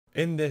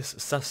In this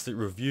Saastic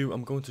review,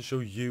 I'm going to show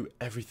you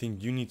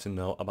everything you need to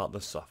know about the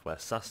software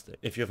Saastic.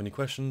 If you have any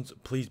questions,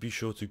 please be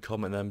sure to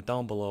comment them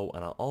down below,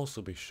 and I'll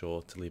also be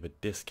sure to leave a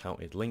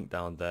discounted link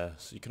down there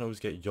so you can always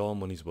get your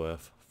money's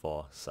worth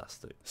for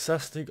Saastic.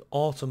 Saastic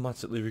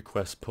automatically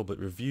requests public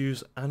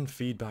reviews and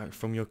feedback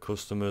from your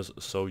customers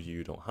so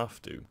you don't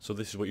have to. So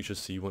this is what you should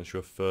see once you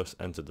have first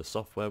entered the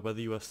software, whether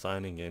you are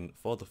signing in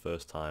for the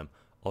first time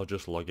or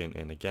just logging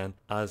in again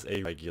as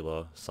a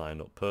regular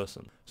sign up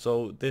person.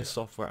 So this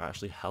software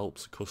actually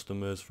helps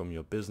customers from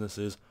your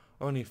businesses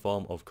or any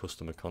form of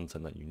customer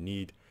content that you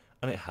need,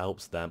 and it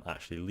helps them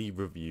actually leave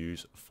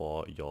reviews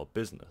for your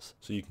business.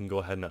 So you can go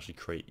ahead and actually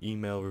create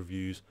email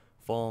reviews,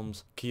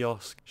 forms,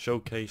 kiosk,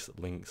 showcase,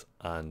 links,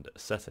 and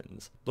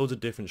settings. Loads of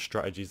different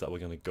strategies that we're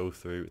going to go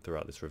through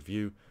throughout this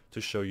review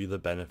to show you the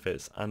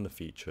benefits and the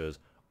features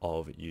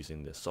of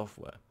using this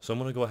software. So I'm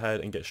going to go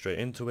ahead and get straight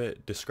into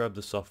it, describe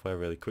the software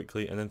really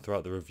quickly, and then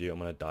throughout the review I'm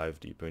going to dive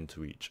deeper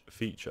into each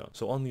feature.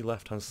 So on the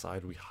left hand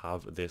side we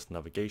have this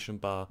navigation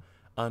bar,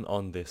 and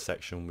on this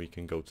section we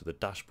can go to the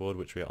dashboard,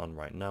 which we are on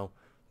right now,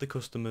 the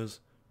customers,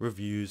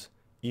 reviews,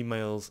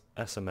 emails,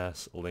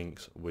 SMS,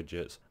 links,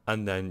 widgets,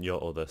 and then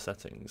your other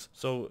settings.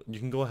 So you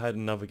can go ahead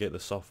and navigate the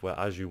software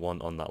as you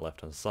want on that left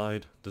hand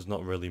side. There's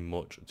not really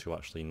much to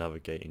actually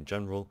navigate in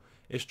general.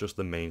 It's just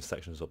the main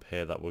sections up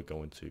here that we're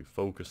going to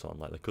focus on,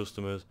 like the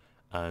customers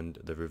and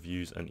the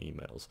reviews and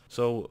emails.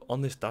 So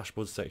on this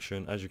dashboard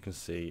section, as you can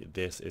see,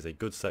 this is a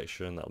good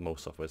section that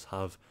most softwares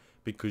have,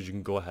 because you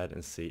can go ahead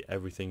and see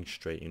everything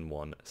straight in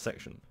one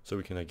section. So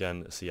we can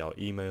again see our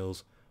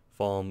emails,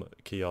 form,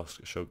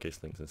 kiosk,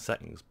 showcase, links, and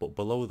settings. But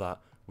below that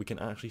we can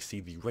actually see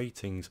the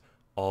ratings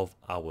of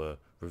our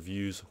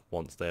reviews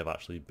once they have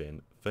actually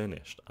been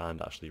finished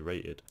and actually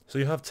rated. So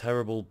you have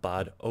terrible,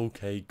 bad,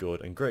 okay,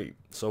 good, and great.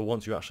 So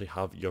once you actually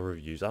have your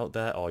reviews out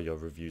there, or your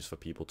reviews for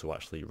people to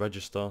actually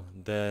register,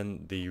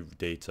 then the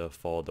data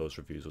for those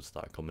reviews would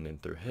start coming in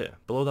through here.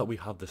 Below that we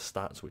have the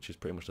stats, which is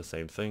pretty much the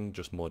same thing,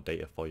 just more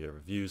data for your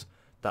reviews.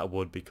 That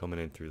would be coming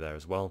in through there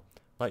as well,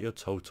 like your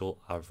total,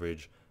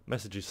 average,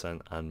 messages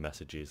sent, and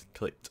messages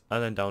clicked.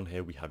 And then down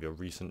here we have your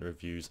recent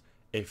reviews,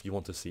 if you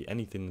want to see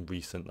anything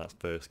recent that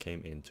first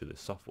came into this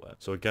software.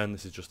 So again,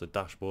 this is just a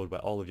dashboard where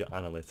all of your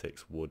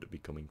analytics would be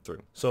coming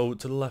through. So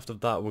to the left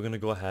of that, we're going to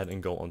go ahead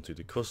and go onto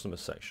the customer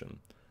section.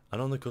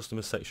 And on the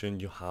customer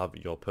section, you have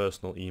your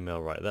personal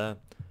email right there.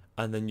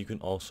 And then you can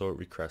also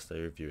request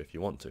a review if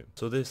you want to.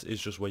 So this is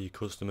just where your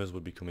customers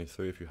would be coming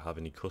through if you have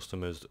any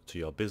customers to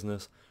your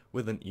business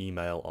with an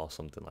email or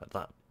something like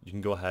that. You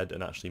can go ahead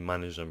and actually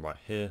manage them right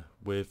here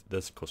with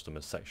this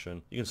customer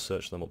section. You can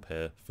search them up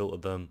here, filter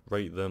them,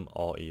 rate them,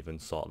 or even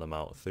sort them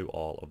out through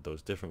all of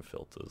those different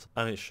filters.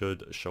 And it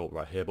should show up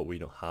right here, but we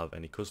don't have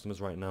any customers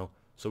right now,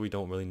 so we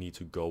don't really need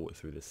to go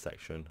through this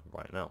section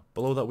right now.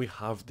 Below that we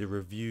have the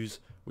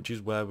reviews, which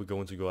is where we're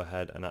going to go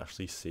ahead and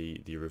actually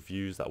see the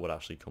reviews that would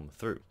actually come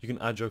through. You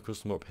can add your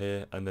customer up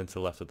here, and then to the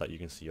left of that you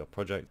can see your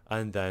project,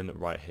 and then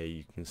right here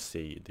you can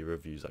see the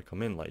reviews that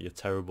come in, like your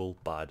terrible,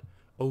 bad,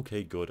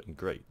 okay, good, and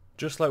great.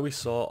 Just like we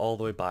saw all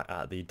the way back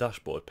at the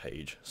dashboard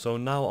page. So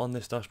now on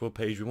this dashboard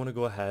page we want to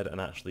go ahead and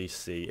actually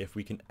see if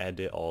we can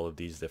edit all of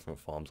these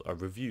different forms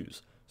of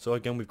reviews. So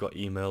again, we've got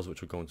emails,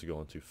 which we're going to go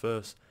into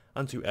first,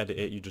 and to edit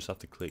it you just have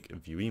to click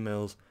view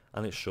emails,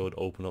 and it should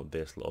open up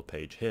this little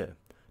page here.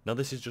 Now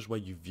this is just where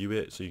you view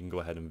it, so you can go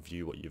ahead and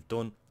view what you've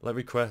done, like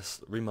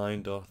request,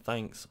 reminder,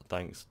 thanks,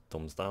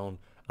 thumbs down,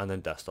 and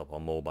then desktop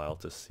or mobile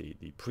to see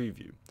the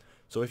preview.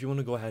 So if you want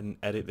to go ahead and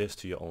edit this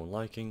to your own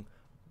liking,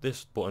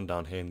 this button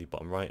down here in the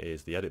bottom right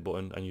is the edit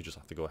button, and you just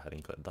have to go ahead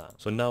and click that.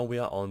 So now we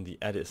are on the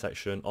edit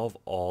section of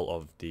all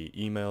of the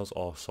emails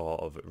or sort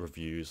of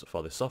reviews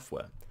for the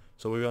software.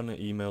 So we're on the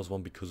emails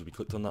one because we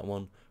clicked on that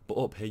one, but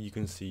up here you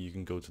can see you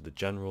can go to the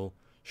general,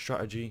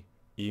 strategy,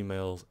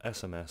 emails,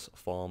 SMS,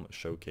 form,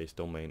 showcase,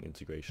 domain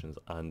integrations,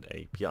 and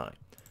API.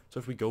 So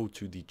if we go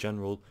to the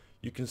general,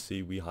 you can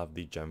see we have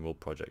the general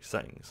project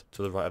settings.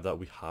 To the right of that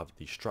we have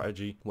the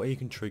strategy, where you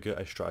can trigger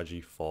a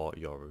strategy for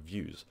your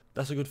reviews.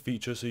 That's a good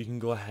feature, so you can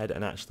go ahead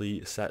and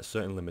actually set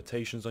certain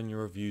limitations on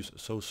your reviews,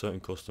 so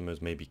certain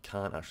customers maybe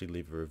can't actually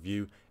leave a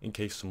review in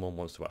case someone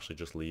wants to actually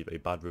just leave a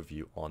bad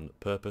review on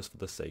purpose for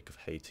the sake of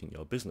hating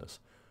your business.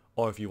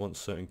 Or if you want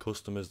certain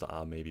customers that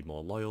are maybe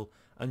more loyal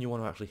and you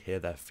want to actually hear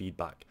their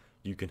feedback,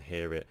 you can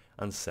hear it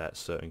and set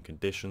certain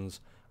conditions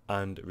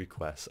and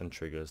requests and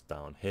triggers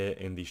down here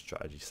in the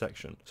strategy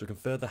section. So it can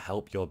further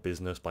help your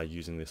business by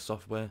using this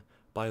software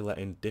by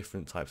letting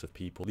different types of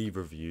people leave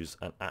reviews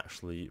and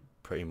actually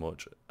pretty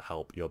much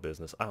help your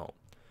business out.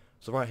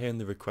 So right here in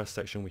the request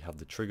section we have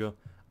the trigger,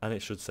 and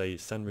it should say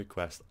send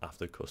request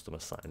after customer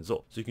signs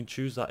up. So you can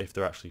choose that if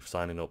they're actually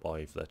signing up or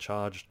if they're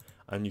charged,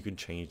 and you can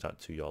change that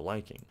to your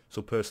liking.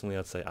 So personally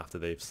I'd say after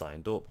they've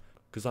signed up,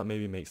 because that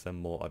maybe makes them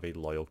more of a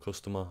loyal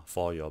customer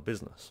for your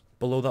business.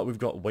 Below that we've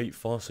got wait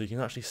for, so you can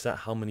actually set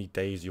how many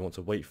days you want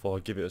to wait for,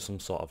 give it some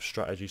sort of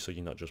strategy so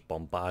you're not just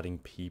bombarding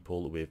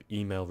people with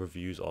email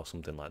reviews or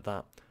something like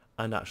that.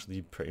 and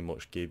actually pretty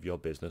much give your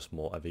business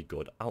more of a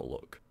good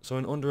outlook. So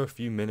in under a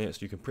few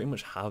minutes, you can pretty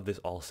much have this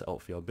all set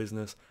up for your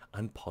business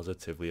and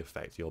positively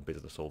affect your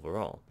business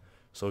overall.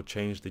 So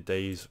change the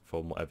days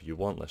from whatever you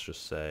want, let's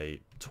just say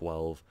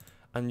 12,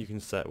 and you can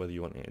set whether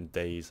you want it in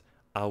days,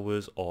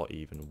 hours, or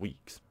even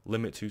weeks.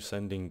 Limit to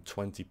sending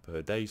 20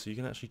 per day, so you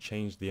can actually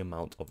change the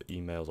amount of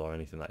emails or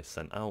anything that is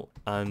sent out,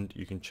 and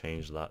you can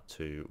change that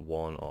to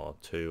 1 or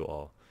 2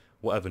 or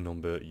whatever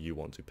number you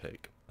want to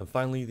pick. And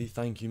finally, the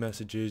thank you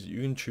messages,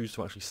 you can choose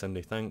to actually send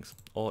a thanks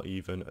or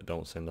even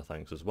don't send a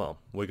thanks as well.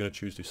 We're going to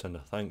choose to send a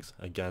thanks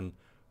again,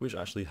 which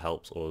actually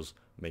helps us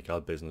make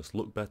our business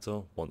look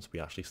better once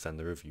we actually send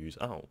the reviews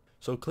out.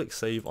 So click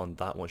save on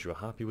that once you're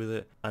happy with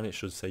it, and it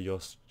should say your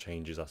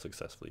changes are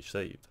successfully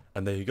saved.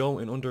 And there you go,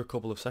 in under a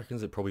couple of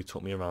seconds. It probably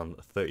took me around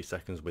 30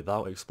 seconds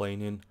without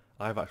explaining.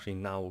 I've actually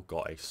now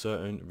got a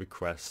certain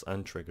requests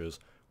and triggers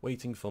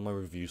waiting for my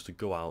reviews to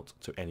go out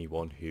to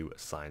anyone who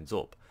signs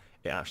up.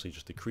 It actually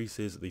just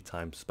decreases the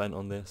time spent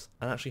on this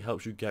and actually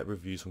helps you get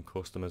reviews from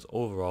customers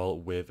overall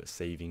with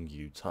saving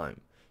you time.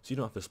 So you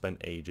don't have to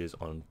spend ages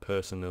on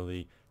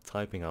personally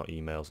typing out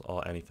emails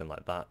or anything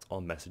like that,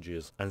 or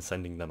messages, and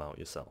sending them out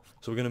yourself.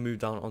 So we're going to move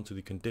down onto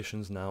the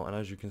conditions now, and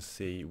as you can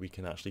see, we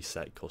can actually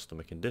set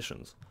customer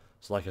conditions.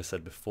 So like I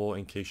said before,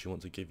 in case you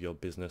want to give your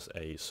business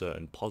a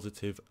certain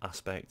positive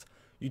aspect,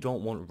 you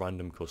don't want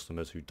random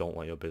customers who don't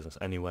like your business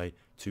anyway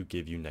to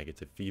give you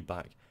negative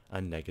feedback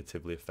and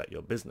negatively affect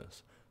your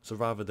business. So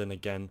rather than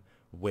again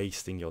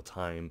wasting your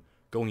time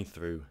going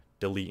through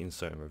deleting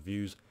certain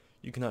reviews,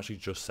 you can actually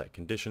just set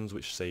conditions,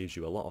 which saves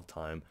you a lot of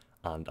time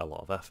and a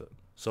lot of effort.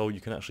 So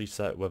you can actually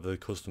set whether the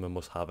customer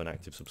must have an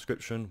active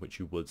subscription, which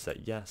you would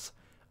set yes,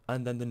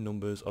 and then the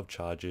numbers of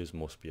charges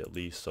must be at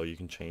least, so you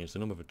can change the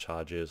number of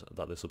charges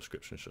that the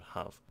subscription should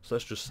have. So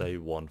let's just say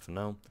 1 for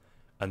now,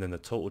 and then the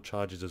total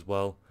charges as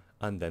well,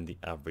 and then the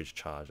average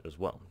charge as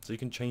well. So you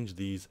can change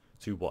these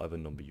to whatever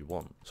number you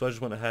want. So I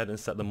just went ahead and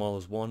set them all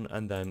as 1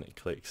 and then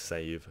click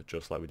save,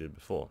 just like we did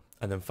before.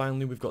 And then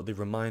finally we've got the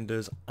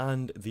reminders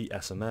and the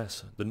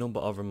SMS, the number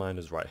of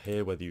reminders right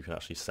here, whether you can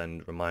actually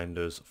send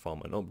reminders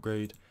from an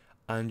upgrade,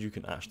 and you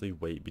can actually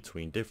wait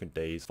between different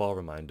days for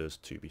reminders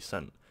to be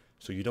sent.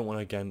 So you don't want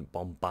to again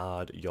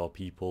bombard your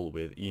people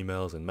with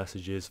emails and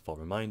messages for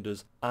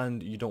reminders,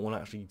 and you don't want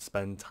to actually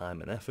spend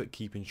time and effort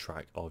keeping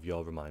track of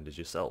your reminders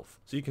yourself.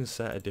 So you can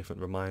set a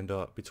different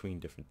reminder between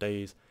different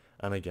days,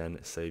 and again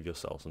save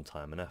yourself some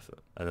time and effort.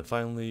 And then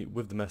finally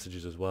with the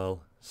messages as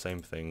well, same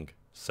thing,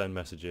 send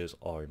messages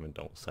or even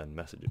don't send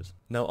messages.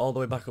 Now all the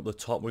way back up the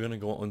top, we're going to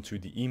go onto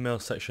the email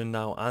section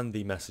now, and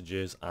the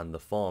messages and the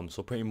form.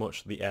 So pretty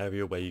much the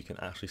area where you can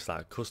actually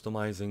start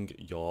customizing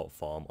your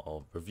form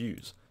of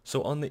reviews.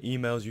 So on the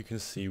emails, you can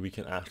see we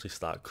can actually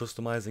start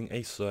customizing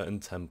a certain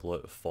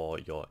template for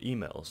your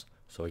emails.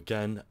 So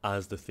again,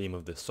 as the theme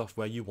of this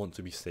software, you want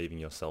to be saving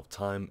yourself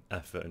time,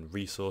 effort and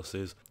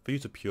resources for you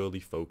to purely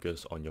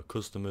focus on your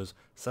customers'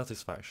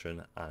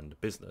 satisfaction and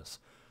business.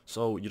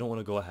 So you don't want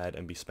to go ahead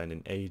and be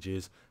spending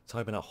ages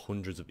typing out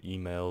hundreds of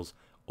emails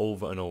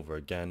over and over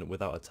again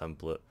without a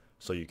template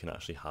so you can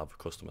actually have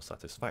customer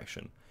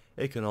satisfaction.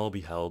 It can all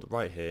be held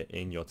right here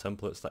in your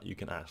templates that you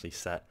can actually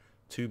set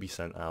to be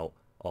sent out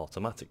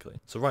automatically.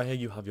 So right here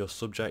you have your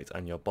subject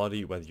and your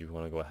body, whether you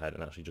want to go ahead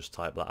and actually just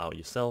type that out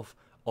yourself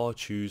or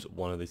choose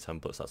one of the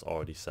templates that's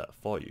already set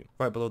for you.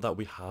 Right below that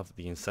we have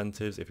the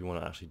incentives if you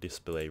want to actually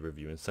display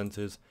review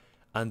incentives,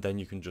 and then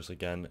you can just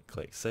again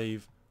click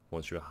save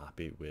once you're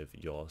happy with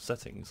your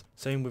settings.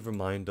 Same with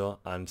reminder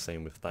and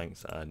same with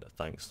thanks and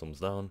thanks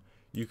thumbs down.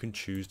 You can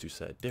choose to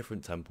set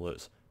different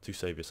templates to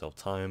save yourself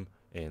time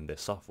in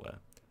this software.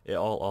 It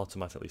all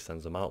automatically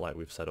sends them out like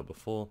we've set up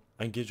before,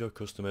 and gives your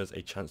customers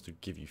a chance to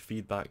give you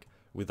feedback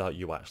without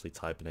you actually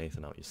typing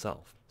anything out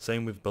yourself.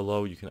 Same with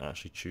below, you can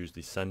actually choose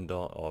the sender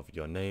of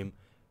your name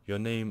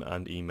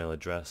and email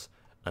address,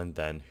 and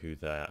then who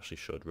they actually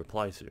should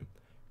reply to.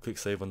 Click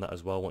save on that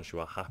as well once you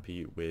are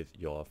happy with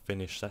your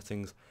finished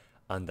settings,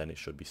 and then it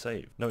should be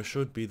saved. Now it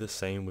should be the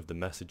same with the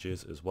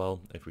messages as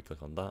well if we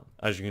click on that.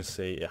 As you can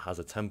see, it has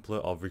a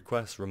template of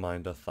request,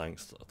 reminder,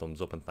 thanks,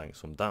 thumbs up and thanks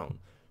thumb down.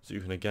 So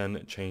you can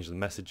again change the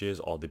messages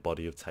or the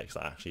body of text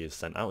that actually is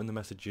sent out in the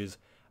messages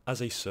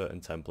as a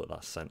certain template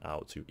that's sent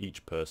out to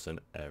each person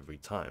every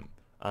time.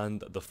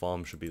 And the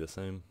form should be the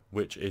same,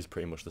 which is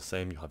pretty much the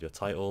same. You have your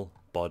title,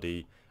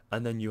 body,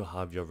 and then you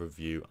have your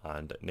review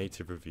and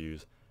native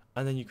reviews,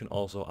 and then you can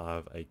also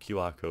have a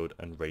QR code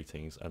and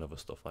ratings and other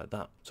stuff like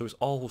that. So it's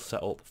all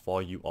set up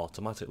for you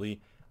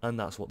automatically, and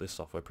that's what this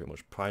software pretty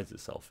much prides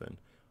itself in.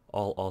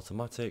 All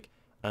automatic,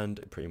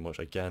 and pretty much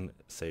again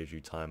saves you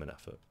time and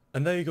effort.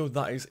 And there you go,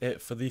 that is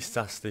it for the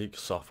Saastic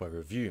software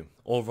review.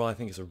 Overall, I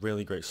think it's a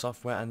really great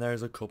software, and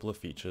there's a couple of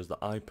features that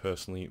I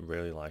personally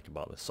really like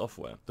about this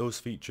software. Those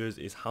features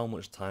is how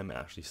much time it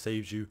actually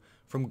saves you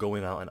from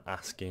going out and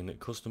asking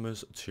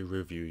customers to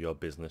review your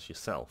business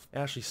yourself. It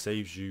actually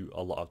saves you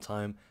a lot of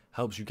time,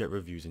 helps you get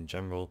reviews in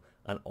general,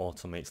 and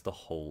automates the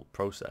whole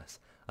process.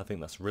 I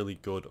think that's really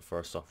good for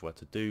a software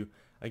to do,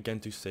 again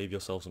to save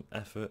yourself some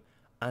effort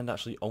and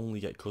actually only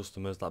get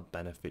customers that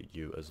benefit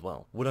you as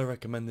well. Would I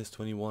recommend this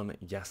to anyone?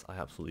 Yes, I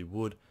absolutely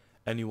would.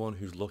 Anyone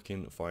who's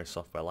looking for a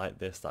software like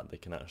this that they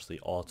can actually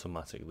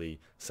automatically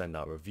send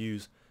out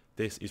reviews,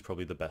 this is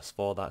probably the best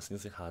for that,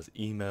 since it has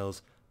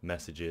emails,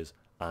 messages,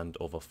 and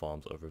other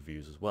forms of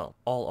reviews as well.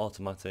 All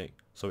automatic,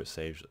 so it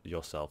saves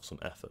yourself some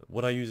effort.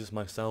 Would I use this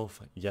myself?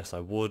 Yes,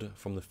 I would.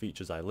 From the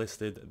features I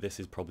listed, this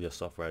is probably a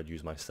software I'd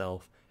use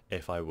myself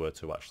if I were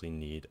to actually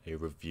need a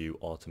review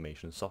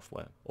automation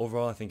software.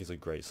 Overall, I think it's a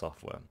great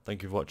software.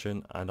 Thank you for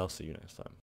watching, and I'll see you next time.